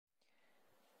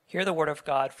Hear the word of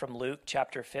God from Luke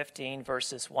chapter 15,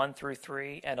 verses 1 through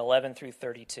 3 and 11 through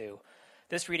 32.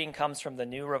 This reading comes from the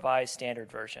New Revised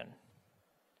Standard Version.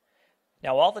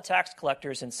 Now all the tax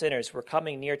collectors and sinners were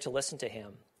coming near to listen to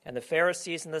him, and the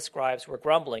Pharisees and the scribes were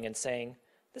grumbling and saying,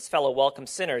 "This fellow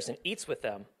welcomes sinners and eats with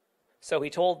them." So he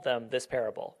told them this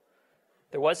parable.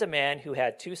 There was a man who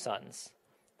had 2 sons.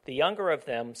 The younger of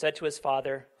them said to his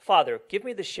father, "Father, give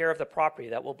me the share of the property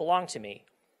that will belong to me."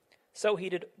 So he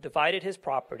divided his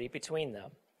property between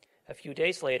them. A few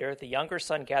days later, the younger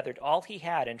son gathered all he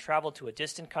had and traveled to a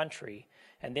distant country,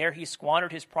 and there he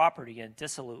squandered his property in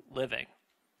dissolute living.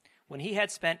 When he had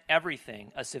spent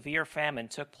everything, a severe famine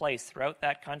took place throughout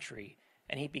that country,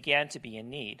 and he began to be in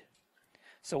need.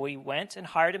 So he went and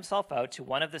hired himself out to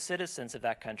one of the citizens of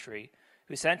that country,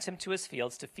 who sent him to his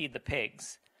fields to feed the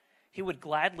pigs. He would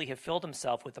gladly have filled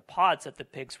himself with the pods that the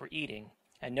pigs were eating,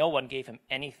 and no one gave him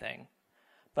anything.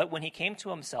 But when he came to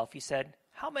himself, he said,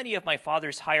 "How many of my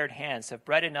father's hired hands have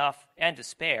bread enough and to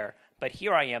spare, but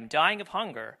here I am dying of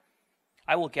hunger?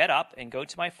 I will get up and go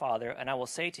to my father, and I will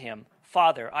say to him,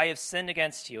 'Father, I have sinned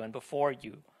against you and before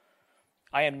you.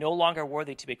 I am no longer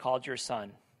worthy to be called your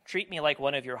son. Treat me like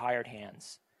one of your hired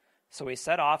hands.' So he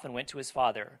set off and went to his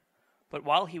father. But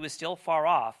while he was still far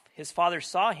off, his father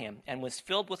saw him and was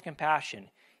filled with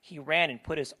compassion. He ran and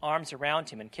put his arms around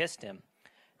him and kissed him.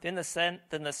 Then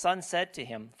the son said to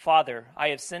him, 'Father, I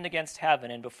have sinned against heaven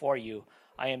and before you.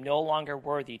 I am no longer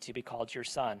worthy to be called your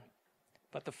son.'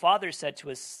 But the father said to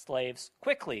his slaves,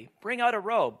 'Quickly, bring out a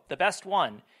robe, the best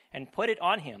one, and put it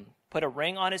on him. Put a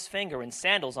ring on his finger and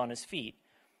sandals on his feet.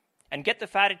 And get the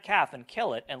fatted calf and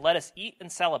kill it, and let us eat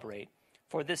and celebrate.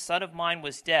 For this son of mine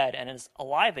was dead and is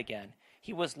alive again.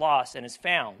 He was lost and is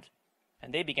found.'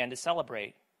 And they began to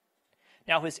celebrate.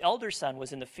 Now his elder son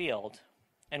was in the field,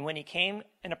 and when he came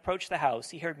and approached the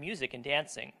house, he heard music and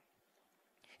dancing.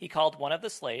 He called one of the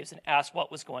slaves and asked what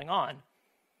was going on.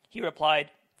 He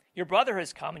replied, 'Your brother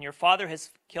has come, and your father has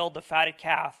killed the fatted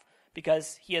calf,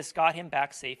 because he has got him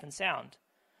back safe and sound.'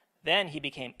 Then he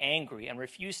became angry and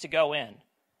refused to go in.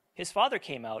 His father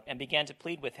came out and began to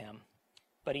plead with him.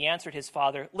 But he answered his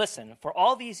father, 'Listen, for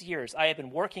all these years I have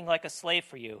been working like a slave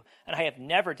for you, and I have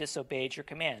never disobeyed your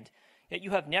command. Yet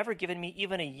you have never given me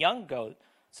even a young goat,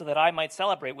 so that I might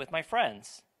celebrate with my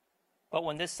friends. But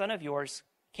when this son of yours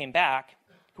came back,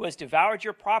 who has devoured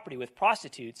your property with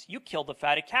prostitutes, you killed the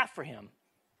fatted calf for him.'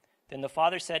 Then the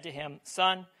father said to him,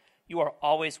 'Son, you are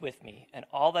always with me, and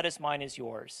all that is mine is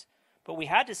yours. But we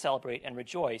had to celebrate and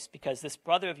rejoice, because this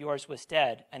brother of yours was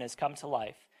dead and has come to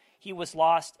life. He was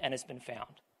lost and has been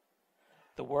found.'"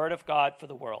 The word of God for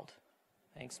the world.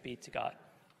 Thanks be to God.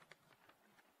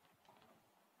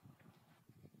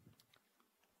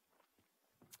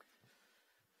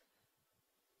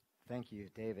 Thank you,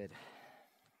 David.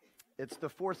 It's the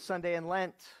 4th Sunday in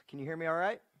Lent. Can you hear me all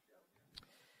right?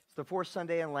 It's the 4th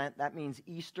Sunday in Lent. That means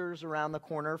Easter's around the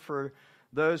corner. For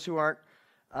those who aren't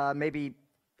maybe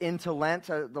into Lent,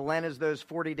 the Lent is those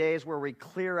 40 days where we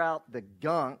clear out the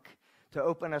gunk to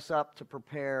open us up to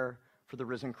prepare for the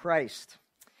risen Christ.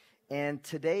 And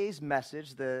today's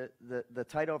message, the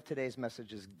title of today's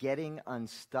message is Getting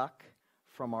Unstuck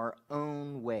from Our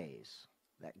Own Ways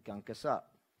That Gunk Us Up.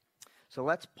 So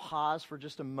let's pause for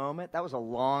just a moment. That was a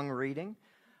long reading.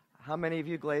 How many of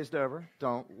you glazed over?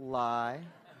 Don't lie.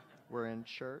 We're in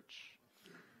church.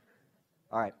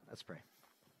 All right, let's pray.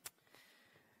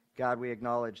 God, we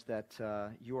acknowledge that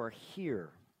you are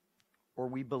here, or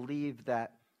we believe in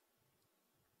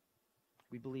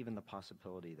the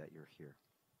possibility that you're here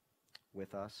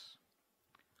with us.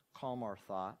 Calm our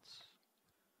thoughts,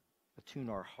 attune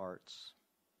our hearts,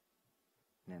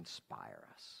 and inspire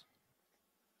us.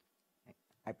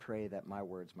 I pray that my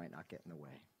words might not get in the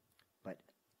way, but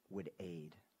would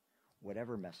aid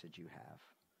whatever message you have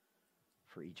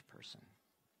for each person.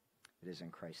 It is in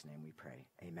Christ's name we pray.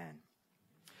 Amen.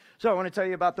 So I want to tell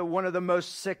you about one of the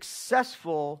most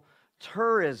successful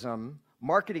tourism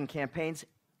marketing campaigns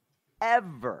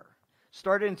ever.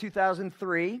 Started in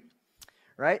 2003,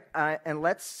 right? And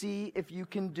let's see if you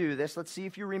can do this. Let's see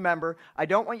if you remember. I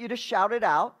don't want you to shout it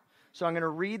out. So I'm going to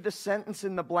read the sentence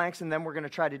in the blanks, and then we're going to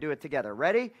try to do it together.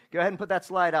 Ready? Go ahead and put that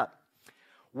slide up.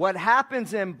 What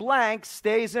happens in blank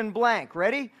stays in blank.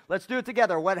 Ready? Let's do it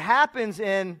together. What happens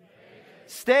in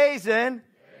stays in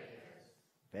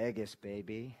Vegas,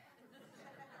 baby.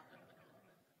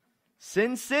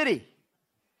 Sin City.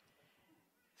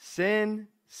 Sin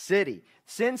City.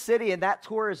 Sin City and that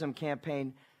tourism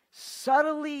campaign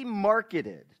subtly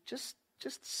marketed, just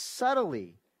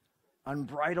subtly,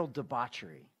 unbridled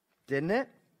debauchery. Didn't it?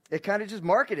 It kind of just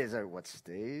marketed as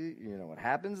what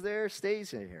happens there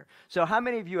stays in here. So how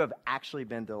many of you have actually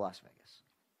been to Las Vegas?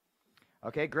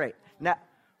 Okay, great. Now,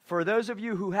 for those of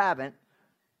you who haven't,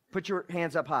 put your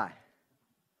hands up high.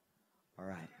 All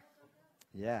right.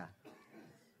 Yeah.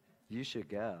 You should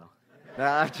go. No,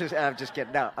 I'm just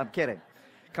kidding. No, I'm kidding.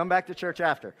 Come back to church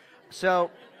after. So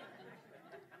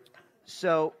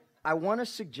I want to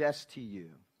suggest to you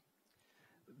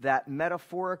that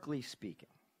metaphorically speaking,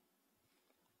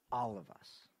 all of us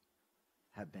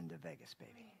have been to Vegas,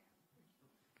 baby.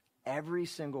 Every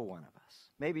single one of us.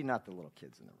 Maybe not the little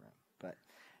kids in the room, but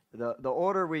the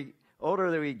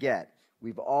older that we get,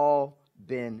 we've all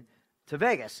been to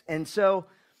Vegas. And so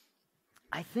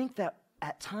I think that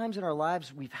at times in our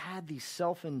lives, we've had these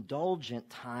self-indulgent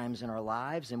times in our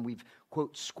lives, and we've,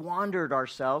 quote, squandered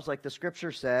ourselves, like the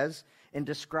scripture says, and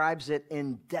describes it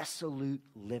in dissolute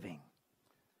living.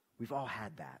 We've all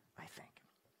had that, I think.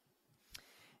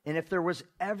 And if there was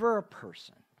ever a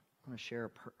person, I want to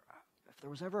share if there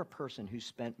was ever a person who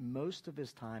spent most of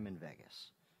his time in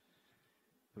Vegas,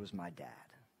 it was my dad,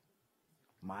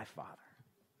 my father.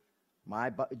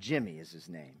 Jimmy is his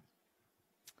name.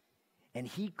 And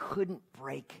he couldn't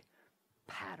break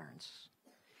patterns.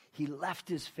 He left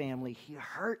his family. He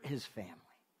hurt his family.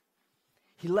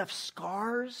 He left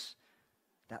scars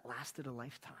that lasted a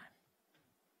lifetime.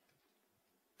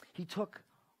 He took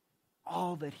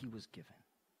all that he was given,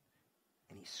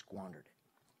 and he squandered it.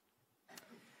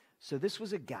 So this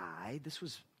was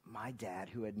my dad,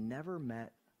 who had never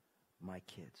met my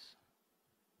kids,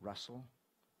 Russell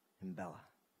and Bella.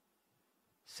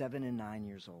 7 and 9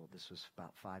 years old. This was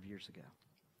about 5 years ago.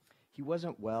 He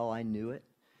wasn't well. I knew it.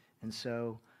 And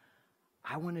so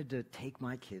I wanted to take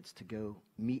my kids to go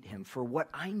meet him for what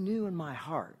I knew in my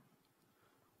heart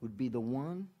would be the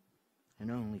one and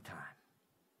only time.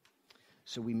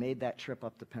 So we made that trip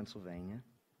up to Pennsylvania.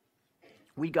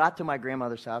 We got to my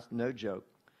grandmother's house, no joke.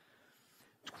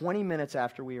 20 minutes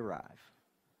after we arrive,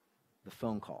 the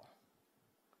phone call.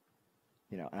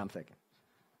 And I'm thinking,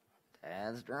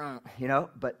 Dad's drunk,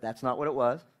 but that's not what it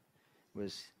was. It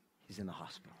was, he's in the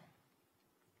hospital,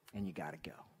 and you got to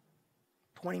go.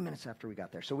 20 minutes after we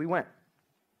got there. So we went.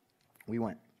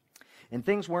 And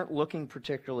things weren't looking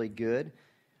particularly good,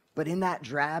 but in that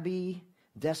drabby,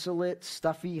 desolate,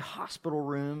 stuffy hospital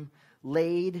room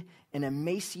laid an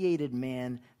emaciated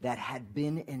man that had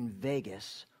been in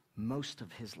Vegas most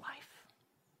of his life,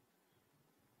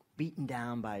 beaten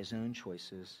down by his own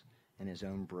choices and his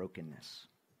own brokenness.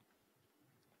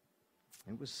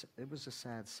 It was a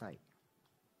sad sight.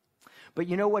 But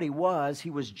you know what he was? He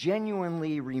was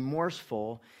genuinely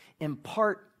remorseful, in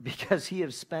part because he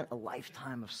had spent a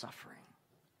lifetime of suffering.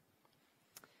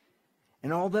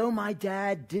 And although my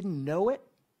dad didn't know it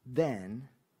then,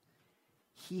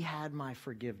 he had my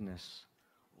forgiveness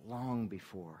long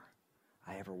before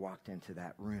I ever walked into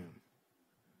that room.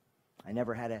 I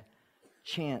never had a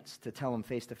chance to tell him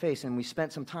face to face, and we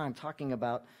spent some time talking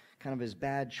about kind of his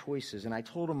bad choices, and I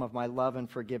told him of my love and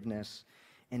forgiveness,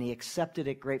 and he accepted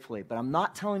it gratefully. But I'm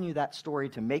not telling you that story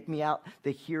to make me out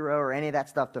the hero or any of that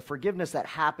stuff. The forgiveness that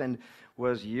happened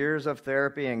was years of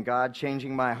therapy and God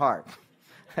changing my heart.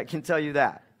 I can tell you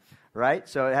that, right?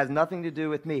 So it has nothing to do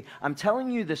with me. I'm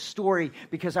telling you the story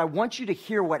because I want you to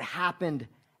hear what happened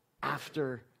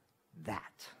after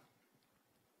that.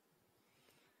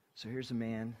 So here's a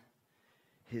man.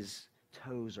 His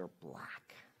toes are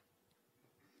black.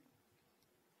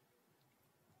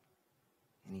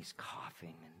 And he's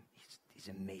coughing, and he's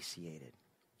emaciated.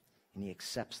 And he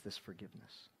accepts this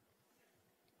forgiveness.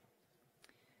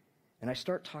 And I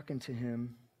start talking to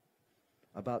him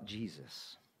about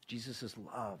Jesus. Jesus'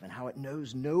 love and how it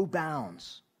knows no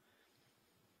bounds.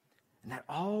 And that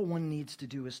all one needs to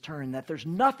do is turn. That there's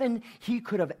nothing he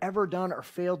could have ever done or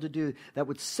failed to do that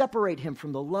would separate him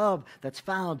from the love that's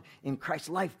found in Christ's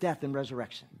life, death, and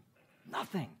resurrection.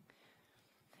 Nothing.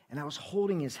 And I was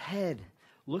holding his head,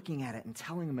 looking at it and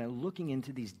telling him and looking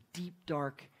into these deep,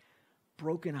 dark,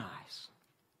 broken eyes.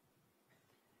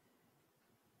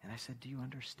 And I said, do you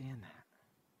understand that?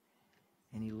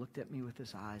 And he looked at me with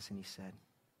his eyes and he said,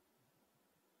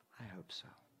 I hope so.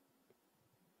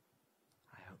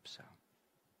 I hope so.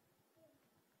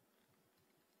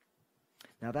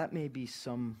 Now that may be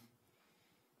some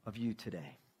of you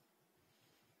today.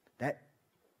 That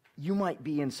you might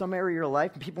be in some area of your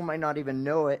life, and people might not even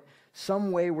know it,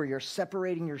 some way where you're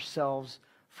separating yourselves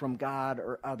from God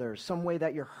or others, some way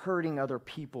that you're hurting other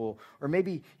people, or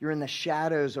maybe you're in the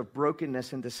shadows of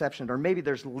brokenness and deception, or maybe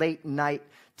there's late night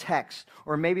text,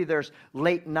 or maybe there's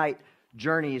late night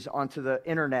journeys onto the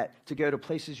internet to go to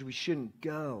places we shouldn't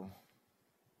go.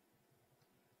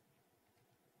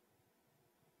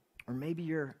 Or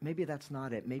maybe that's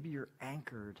not it. Maybe you're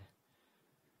anchored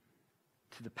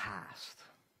to the past.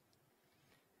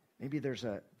 Maybe there's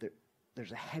a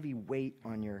heavy weight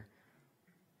on your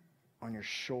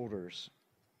shoulders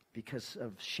because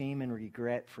of shame and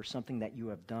regret for something that you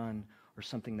have done or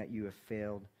something that you have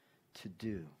failed to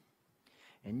do.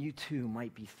 And you too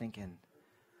might be thinking,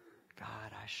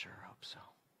 God, I sure hope so.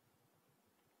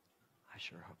 I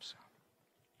sure hope so.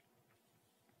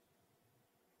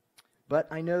 But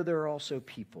I know there are also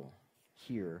people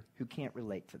here who can't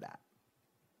relate to that.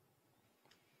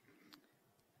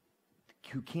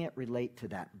 Who can't relate to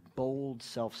that bold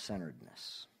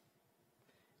self-centeredness.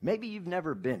 Maybe you've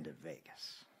never been to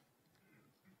Vegas.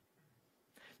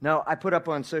 Now, I put up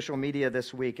on social media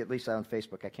this week, at least on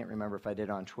Facebook, I can't remember if I did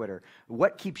on Twitter,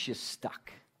 what keeps you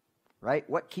stuck, right?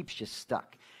 What keeps you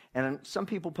stuck? And some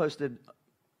people posted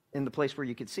in the place where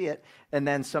you could see it, and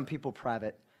then some people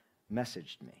private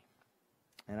messaged me.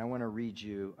 And I want to read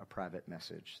you a private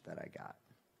message that I got.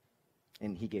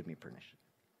 And he gave me permission.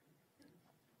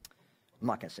 I'm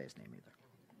not going to say his name either.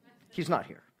 He's not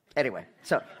here. Anyway,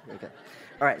 so, okay.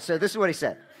 All right, so this is what he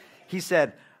said. He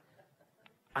said,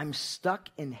 I'm stuck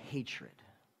in hatred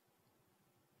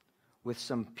with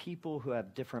some people who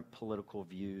have different political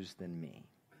views than me,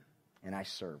 and I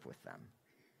serve with them.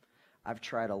 I've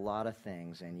tried a lot of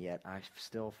things, and yet I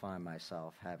still find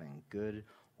myself having good,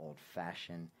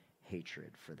 old-fashioned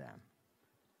hatred for them.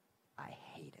 I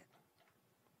hate it.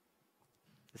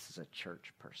 This is a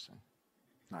church person,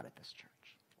 not at this church.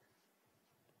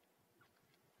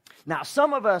 Now,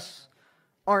 some of us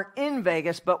aren't in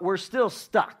Vegas, but we're still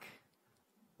stuck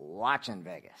watching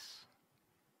Vegas,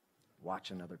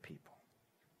 watching other people.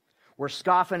 We're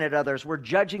scoffing at others. We're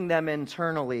judging them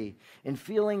internally and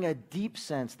feeling a deep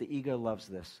sense, the ego loves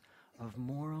this, of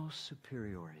moral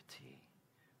superiority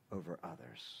over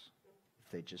others.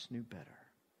 If they just knew better,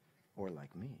 or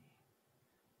like me,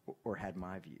 or had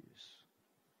my views.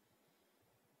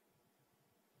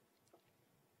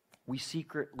 We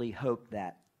secretly hope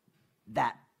that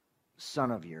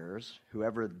son of yours,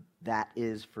 whoever that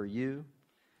is for you,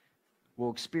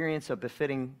 will experience a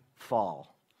befitting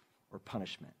fall or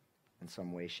punishment in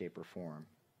some way, shape, or form.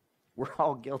 We're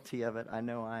all guilty of it. I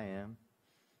know I am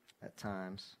at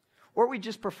times. Or we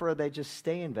just prefer they just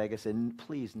stay in Vegas and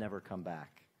please never come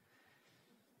back.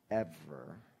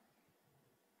 Ever.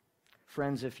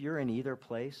 Friends, if you're in either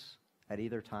place at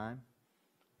either time,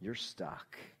 you're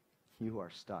stuck. You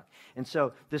are stuck. And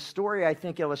so this story, I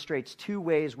think, illustrates two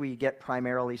ways we get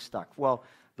primarily stuck. Well,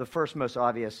 the first most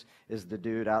obvious is the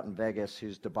dude out in Vegas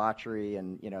who's debauchery,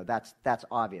 and, that's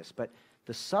obvious. But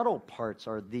the subtle parts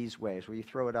are these ways. Will you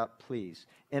throw it up, please?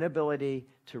 Inability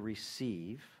to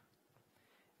receive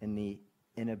and the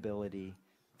inability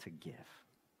to give.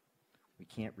 We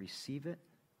can't receive it,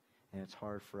 and it's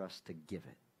hard for us to give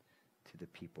it to the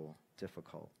people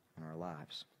difficult in our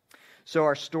lives. So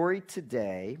our story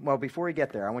today, well, before we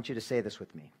get there, I want you to say this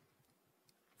with me.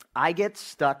 I get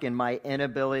stuck in my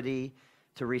inability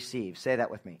to receive. Say that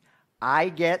with me. I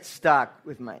get stuck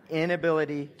with my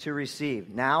inability to receive.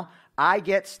 Now, I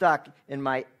get stuck in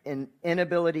my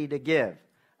inability to give.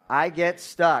 I get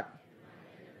stuck.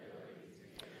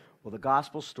 Well, the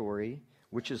gospel story,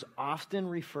 which is often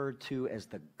referred to as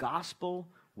the gospel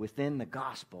within the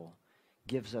gospel,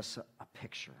 gives us a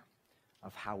picture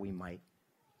of how we might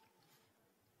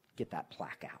get that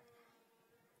plaque out.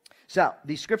 So,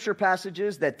 these scripture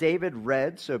passages that David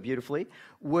read so beautifully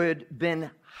would have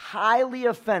been highly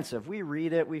offensive. We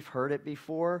read it, we've heard it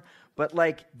before, but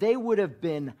they would have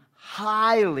been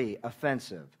highly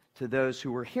offensive to those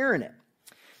who were hearing it.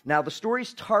 Now, the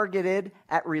story's targeted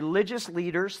at religious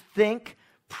leaders, think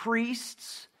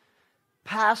priests,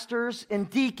 pastors, and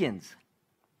deacons.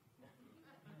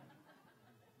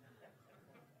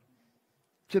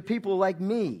 To people like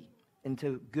me and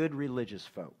to good religious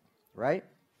folk, right?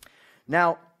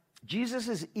 Now, Jesus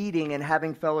is eating and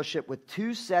having fellowship with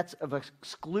two sets of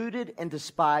excluded and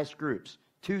despised groups.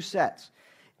 Two sets.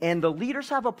 And the leaders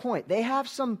have a point. They have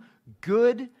some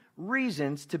good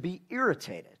reasons to be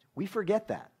irritated. We forget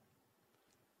that.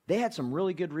 They had some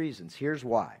really good reasons. Here's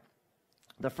why.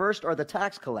 The first are the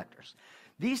tax collectors.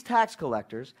 These tax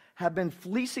collectors have been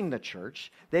fleecing the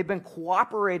church. They've been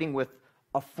cooperating with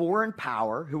a foreign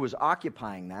power who was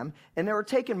occupying them, and they were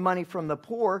taking money from the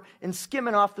poor and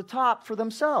skimming off the top for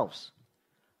themselves.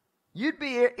 You'd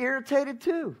be irritated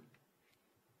too.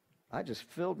 I just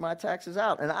filled my taxes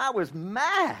out, and I was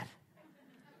mad.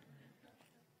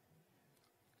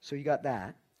 So you got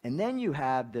that. And then you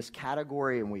have this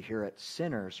category, and we hear it,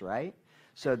 sinners, right?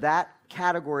 So that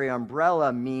category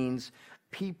umbrella means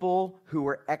people who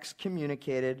were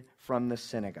excommunicated from the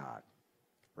synagogue,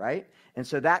 right? And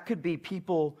so that could be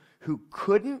people who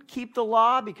couldn't keep the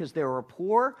law because they were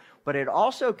poor, but it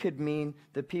also could mean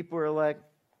that people are like,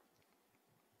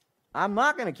 I'm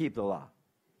not going to keep the law.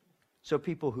 So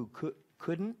people who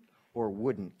couldn't or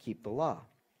wouldn't keep the law.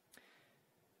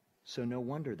 So no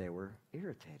wonder they were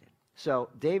irritated. So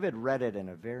David read it in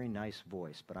a very nice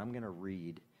voice, but I'm going to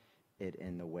read it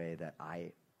in the way that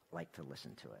I like to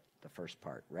listen to it. The first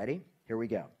part. Ready? Here we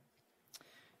go.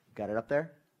 Got it up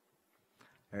there?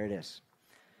 There it is.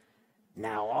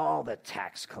 Now all the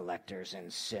tax collectors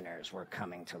and sinners were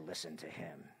coming to listen to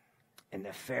him. And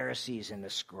the Pharisees and the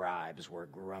scribes were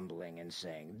grumbling and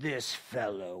saying, this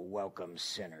fellow welcomes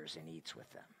sinners and eats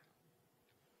with them.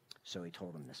 So he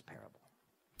told them this parable.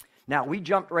 Now, we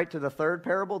jumped right to the third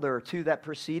parable. There are two that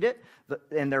precede it,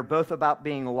 and they're both about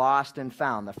being lost and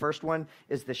found. The first one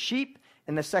is the sheep,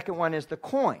 and the second one is the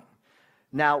coin.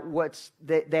 Now,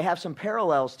 they have some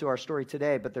parallels to our story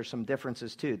today, but there's some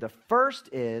differences too. The first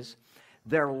is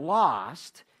they're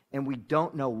lost, and we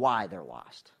don't know why they're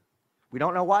lost. We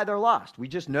don't know why they're lost. We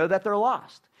just know that they're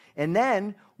lost. And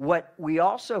then what we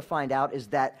also find out is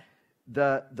that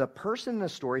the person in the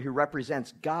story who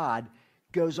represents God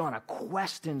goes on a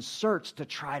quest and search to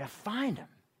try to find him.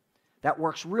 That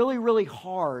works really, really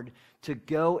hard to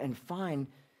go and find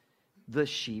the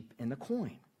sheep and the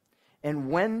coin.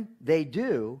 And when they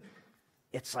do,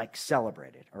 it's like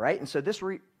celebrated, all right? And so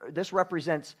this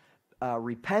represents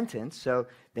repentance. So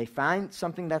they find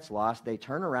something that's lost, they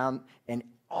turn around, and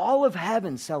all of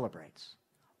heaven celebrates.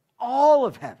 All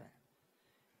of heaven.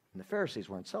 And the Pharisees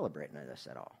weren't celebrating this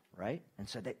at all, right? And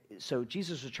so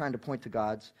Jesus was trying to point to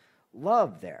God's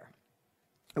love there.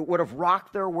 It would have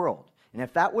rocked their world. And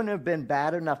if that wouldn't have been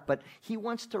bad enough, but he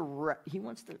wants to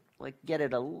like get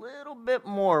it a little bit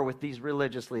more with these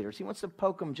religious leaders. He wants to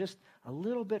poke them just a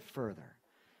little bit further.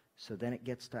 So then it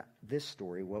gets to this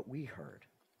story, what we heard.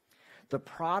 The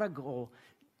prodigal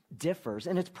differs,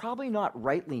 and it's probably not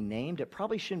rightly named. It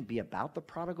probably shouldn't be about the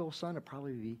prodigal son. It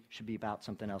probably should be about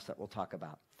something else that we'll talk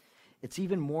about. It's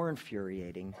even more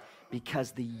infuriating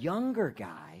because the younger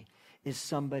guy is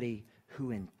somebody who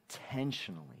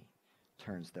intentionally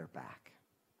turns their back,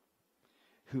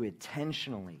 who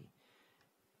intentionally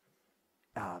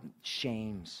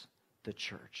shames the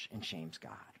church and shames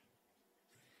God.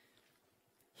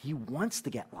 He wants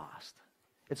to get lost.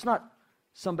 It's not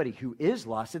somebody who is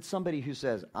lost. It's somebody who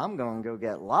says, I'm going to go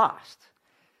get lost.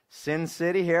 Sin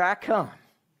City, here I come.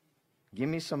 Give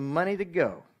me some money to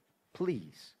go,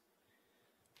 please.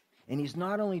 And he's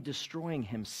not only destroying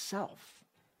himself,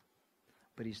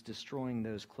 but he's destroying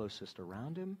those closest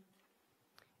around him,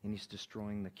 and he's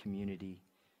destroying the community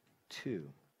too.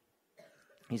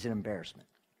 He's an embarrassment.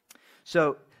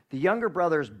 So the younger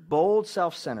brother's bold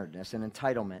self-centeredness and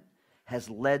entitlement has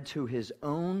led to his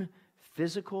own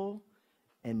physical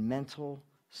and mental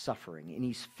suffering, and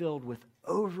he's filled with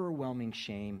overwhelming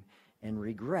shame and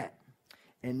regret.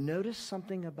 And notice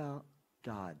something about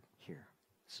God here.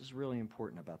 This is really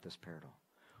important about this parable.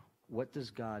 What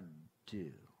does God do?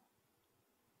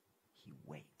 He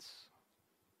waits.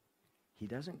 He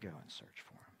doesn't go and search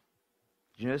for him.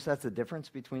 Did you notice that's the difference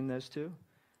between those two?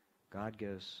 God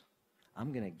goes,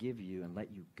 I'm going to give you and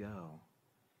let you go.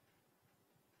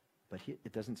 But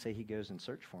it doesn't say he goes and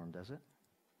search for him, does it?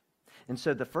 And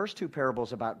so the first two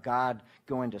parables about God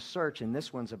going to search, and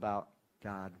this one's about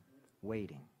God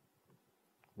waiting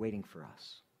for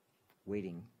us,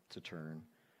 waiting to turn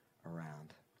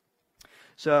around.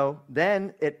 So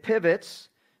then it pivots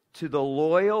to the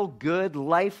loyal, good,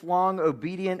 lifelong,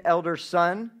 obedient elder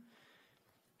son.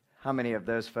 How many of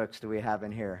those folks do we have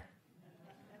in here?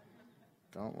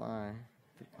 Don't lie.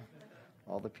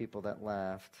 All the people that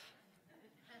laughed.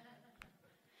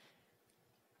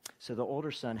 So the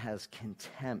older son has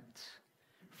contempt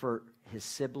for his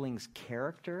siblings'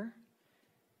 character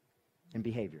and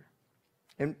behavior.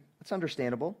 And it's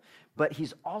understandable, but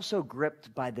he's also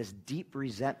gripped by this deep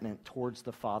resentment towards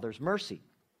the father's mercy.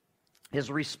 His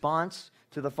response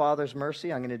to the father's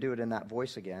mercy, I'm going to do it in that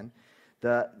voice again.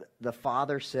 The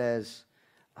father says,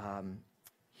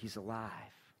 he's alive.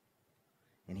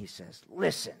 And he says,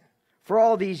 listen, for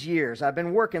all these years I've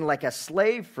been working like a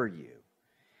slave for you,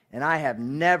 and I have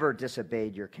never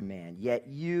disobeyed your command. Yet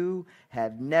you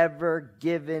have never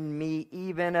given me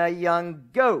even a young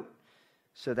goat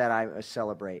so that I may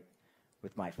celebrate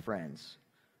with my friends.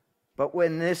 But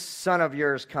when this son of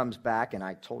yours comes back, and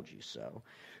I told you so,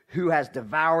 who has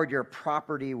devoured your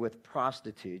property with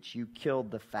prostitutes, you killed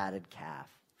the fatted calf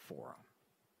for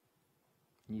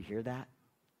him. You hear that?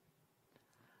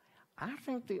 I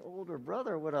think the older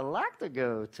brother would have liked to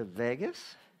go to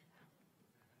Vegas,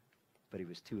 but he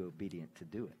was too obedient to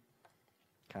do it.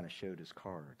 kind of showed his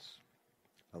cards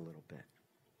a little bit.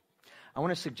 I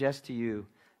want to suggest to you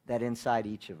that inside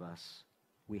each of us,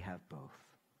 we have both.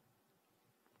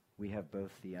 We have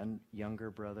both the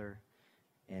younger brother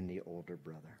and the older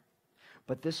brother.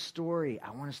 But this story,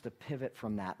 I want us to pivot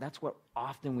from that. That's what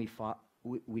often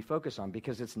we focus on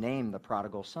because it's named the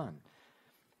prodigal son.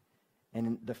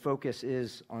 And the focus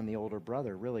is on the older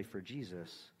brother, really, for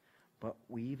Jesus. But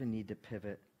we even need to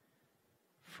pivot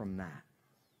from that.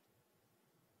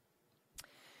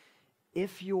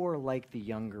 If you're like the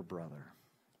younger brother,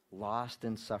 lost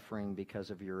and suffering because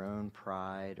of your own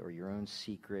pride or your own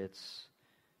secrets,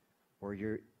 or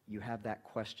you have that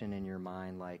question in your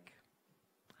mind like,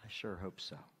 I sure hope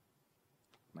so.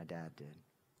 My dad did.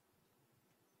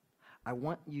 I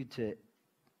want you to,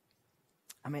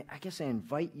 I guess I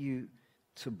invite you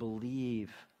to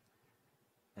believe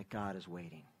that God is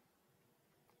waiting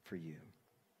for you.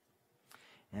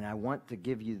 And I want to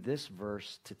give you this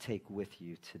verse to take with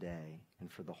you today and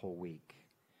for the whole week.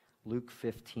 Luke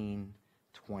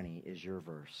 15:20 is your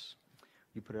verse.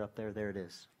 You put it up there? There it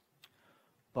is.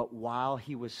 But while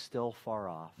he was still far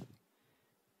off,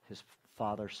 his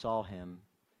father saw him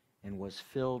and was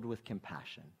filled with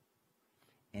compassion.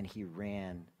 And he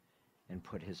ran and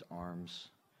put his arms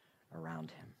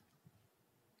around him.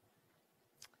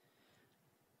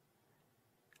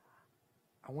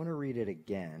 I want to read it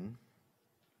again.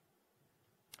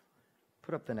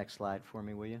 Put up the next slide for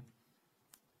me, will you?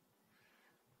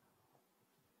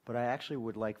 But I actually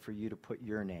would like for you to put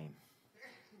your name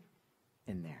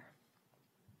in there.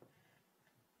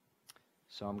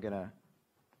 So I'm going to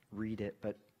read it,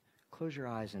 but close your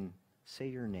eyes and say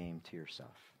your name to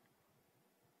yourself.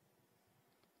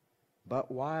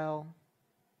 But while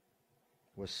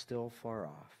was still far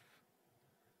off,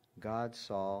 God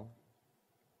saw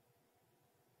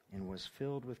and was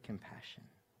filled with compassion.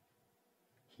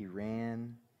 He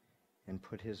ran and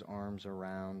put his arms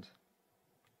around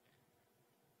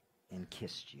and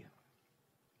kissed you.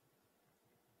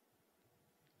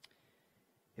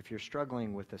 If you're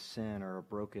struggling with a sin or a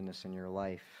brokenness in your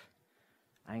life,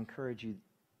 I encourage you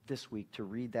this week to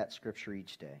read that scripture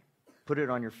each day. Put it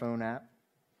on your phone app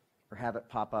or have it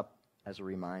pop up as a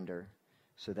reminder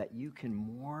so that you can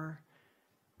more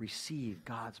receive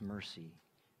God's mercy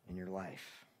in your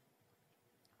life.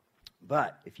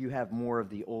 But if you have more of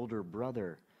the older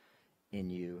brother in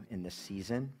you in this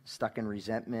season, stuck in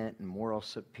resentment and moral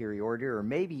superiority, or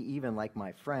maybe even like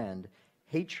my friend,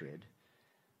 hatred,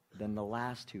 then the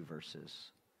last two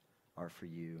verses are for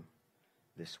you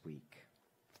this week.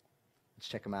 Let's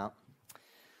check them out.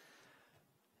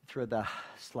 Throw the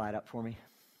slide up for me.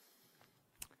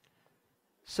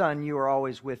 Son, you are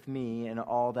always with me, and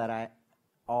all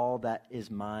that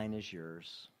is mine is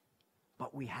yours.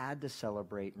 But we had to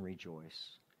celebrate and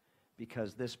rejoice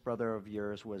because this brother of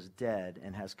yours was dead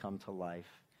and has come to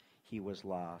life. He was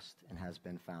lost and has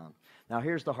been found. Now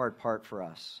here's the hard part for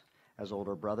us as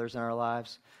older brothers in our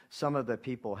lives. Some of the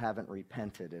people haven't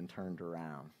repented and turned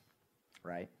around,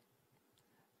 right?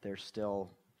 They're still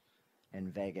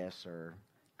in Vegas or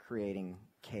creating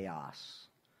chaos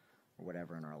or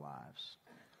whatever in our lives.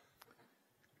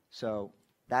 So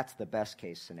that's the best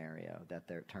case scenario, that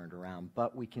they're turned around.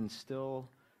 But we can still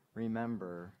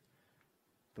remember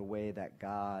the way that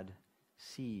God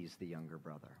sees the younger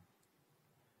brother.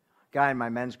 A guy in my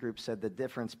men's group said the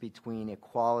difference between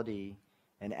equality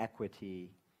and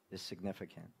equity is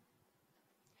significant.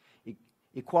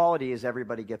 Equality is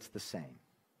everybody gets the same.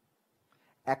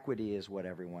 Equity is what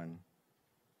everyone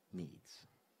needs.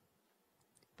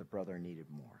 The brother needed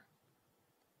more.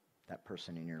 That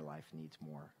person in your life needs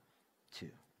more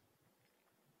too.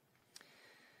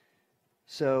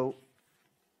 So,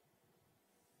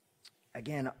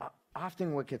 again,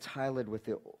 often what gets highlighted with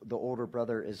the older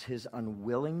brother is his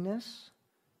unwillingness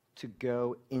to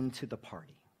go into the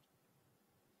party.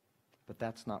 But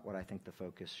that's not what I think the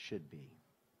focus should be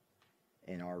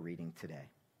in our reading today.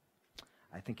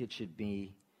 I think it should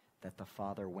be that the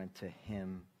father went to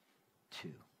him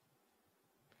too.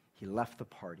 He left the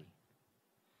party.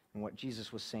 And what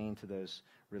Jesus was saying to those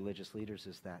religious leaders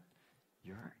is that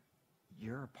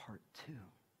you're a part too.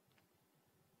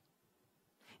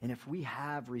 And if we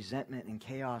have resentment and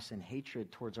chaos and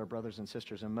hatred towards our brothers and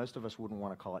sisters, and most of us wouldn't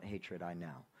want to call it hatred, I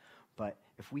know. But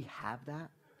if we have that,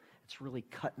 it's really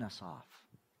cutting us off.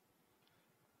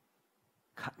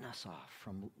 Cutting us off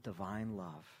from divine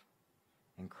love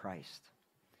in Christ.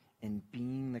 And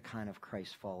being the kind of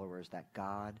Christ followers that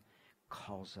God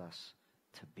calls us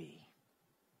to be.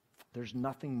 There's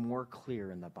nothing more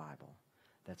clear in the Bible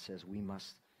that says we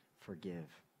must forgive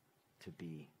to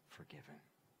be forgiven.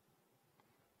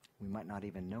 We might not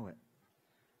even know it,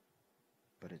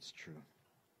 but it's true.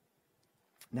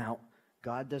 Now,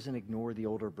 God doesn't ignore the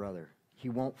older brother. He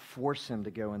won't force him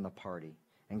to go in the party.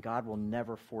 And God will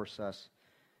never force us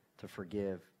to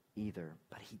forgive either.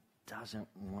 But he doesn't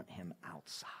want him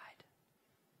outside.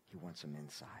 He wants him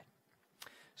inside.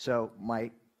 So my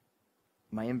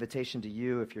invitation to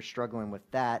you, if you're struggling with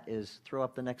that, is throw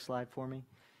up the next slide for me.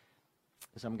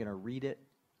 As I'm going to read it.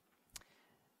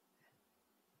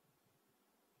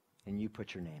 And you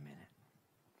put your name in it.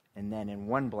 And then in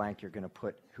one blank, you're going to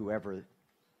put whoever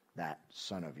that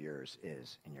son of yours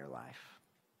is in your life.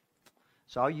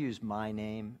 So I'll use my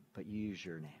name, but you use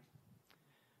your name.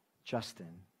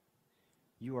 Justin,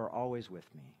 you are always with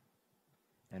me,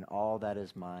 and all that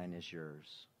is mine is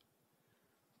yours.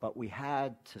 But we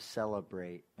had to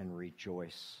celebrate and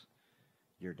rejoice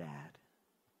your dad,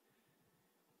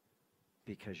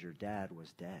 because your dad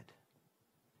was dead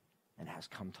and has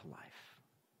come to life.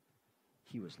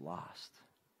 He was lost,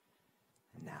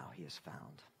 and now he is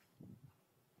found.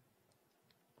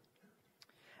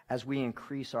 As we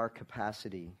increase our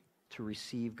capacity to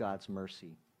receive God's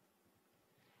mercy,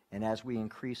 and as we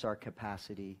increase our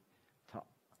capacity to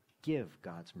give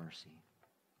God's mercy,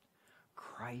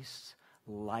 Christ's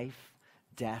life,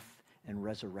 death, and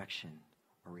resurrection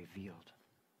are revealed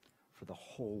for the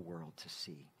whole world to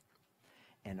see,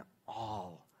 and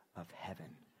all of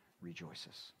heaven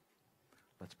rejoices.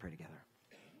 Let's pray together.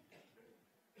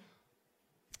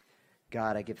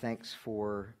 God, I give thanks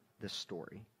for this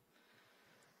story.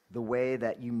 The way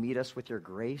that you meet us with your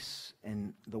grace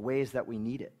and the ways that we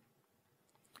need it.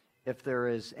 If there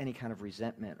is any kind of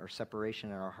resentment or separation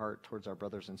in our heart towards our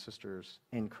brothers and sisters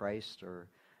in Christ, or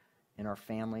in our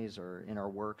families, or in our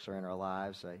works, or in our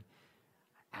lives, I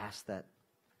ask that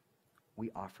we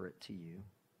offer it to you.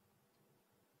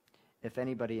 If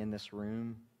anybody in this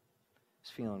room is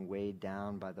feeling weighed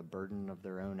down by the burden of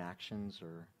their own actions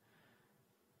or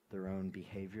their own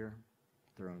behavior,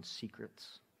 their own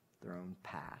secrets, their own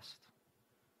past,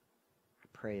 I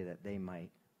pray that they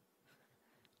might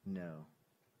know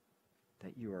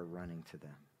that you are running to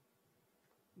them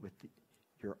with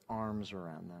your arms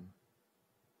around them.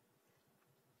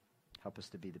 Help us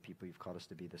to be the people you've called us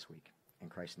to be this week. In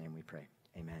Christ's name we pray.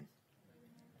 Amen.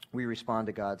 We respond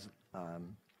to God's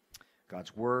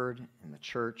word in the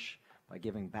church by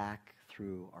giving back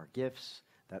through our gifts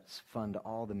that fund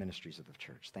all the ministries of the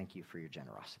church. Thank you for your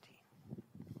generosity.